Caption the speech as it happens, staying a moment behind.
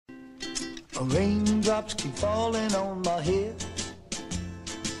Raindrops keep falling on my head,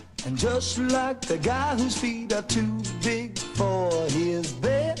 and just like the guy whose feet are too big for his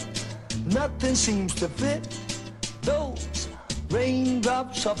bed, nothing seems to fit. Those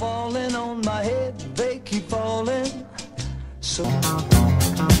raindrops are falling on my head, they keep falling. So well,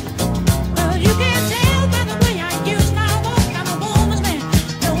 you can't tell by the way I use my walk, I'm a woman's man,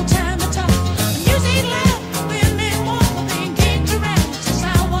 no time to talk. Music loud, women walk, being kicked around since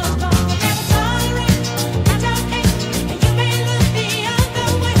I was born. Never tolerate, that's okay, and you may look the other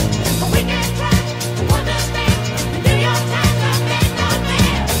way, but we can try to understand and do your time, I beg not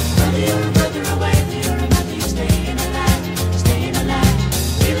fair. Whether you're a brother away, whether you're a mother, you're staying alive, staying alive.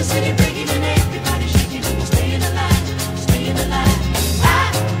 Feel the city breaking and everybody shaking, and we're staying alive, staying alive.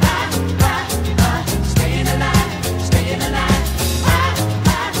 Staying alive, staying alive.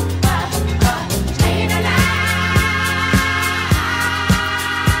 Staying alive.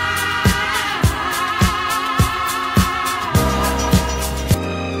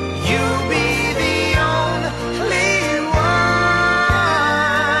 You be the only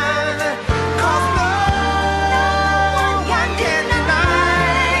one, 'cause no one can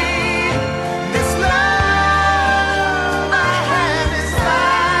deny this love I have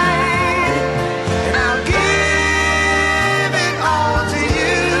inside, and I'll give it all to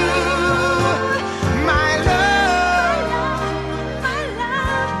you, my love,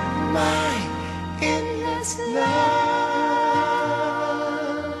 my endless love.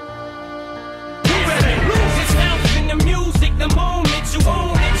 You better lose yourself in the music the moment you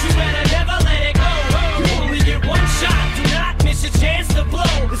own it. You better never let it go. You only get one shot, do not miss your chance to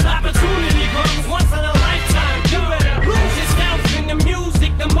blow. This opportunity comes once in a lifetime. You better lose yourself in the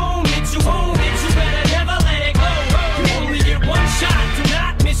music the moment you own it. You better never let it go. You only get one shot, do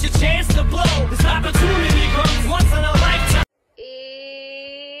not miss your chance to blow. This opportunity comes once in a lifetime.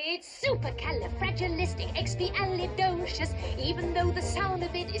 It's supercalifragilisticexpialidocious, even though the sound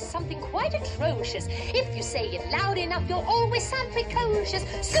of it is something quite atrocious. If you say it loud enough, you'll always sound precocious.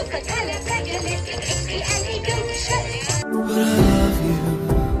 Supercalifragilisticexpialidocious. But I love you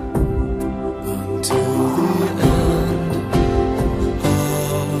until the end of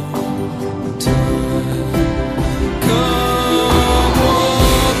time. Come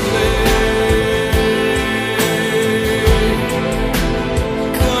on, play.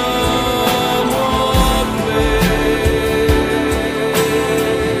 Come on, play.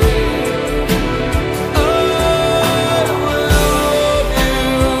 I will love you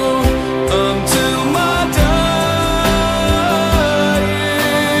until my dying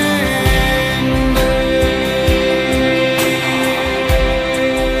day.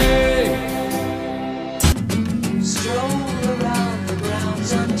 Stroll around the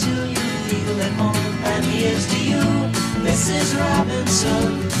grounds until you feel at home. And here's to you, Mrs. Robinson.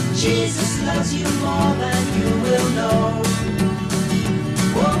 Jesus loves you more than you will know.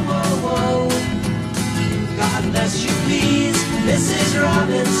 Whoa, whoa, whoa. God bless you, please, Mrs.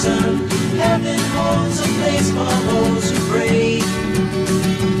 Robinson. Heaven holds a place for those who pray.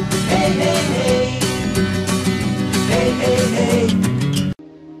 Hey, hey, hey. Hey, hey, hey.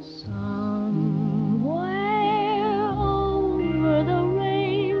 Somewhere over the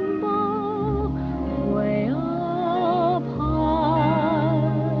rainbow, way up high,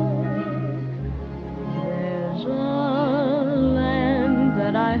 there's a land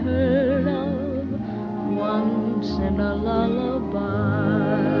that I heard of once in a lullaby.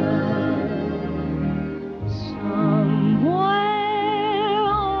 Somewhere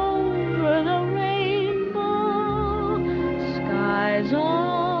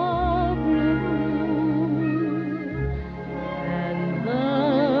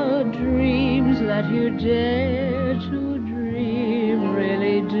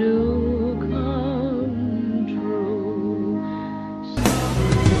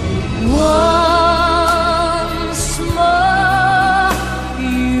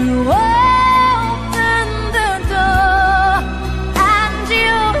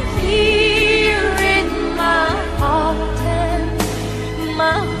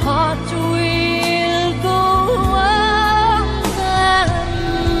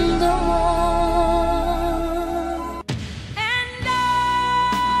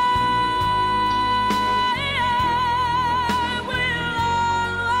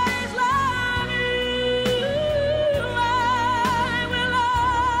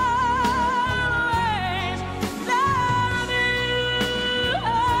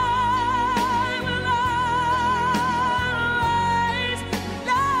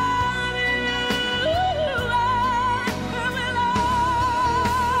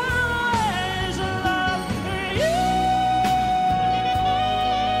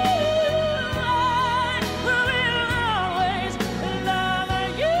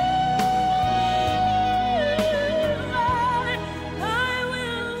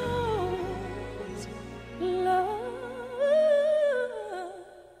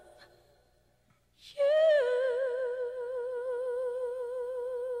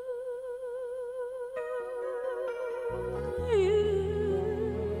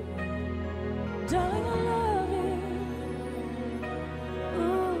Darling, I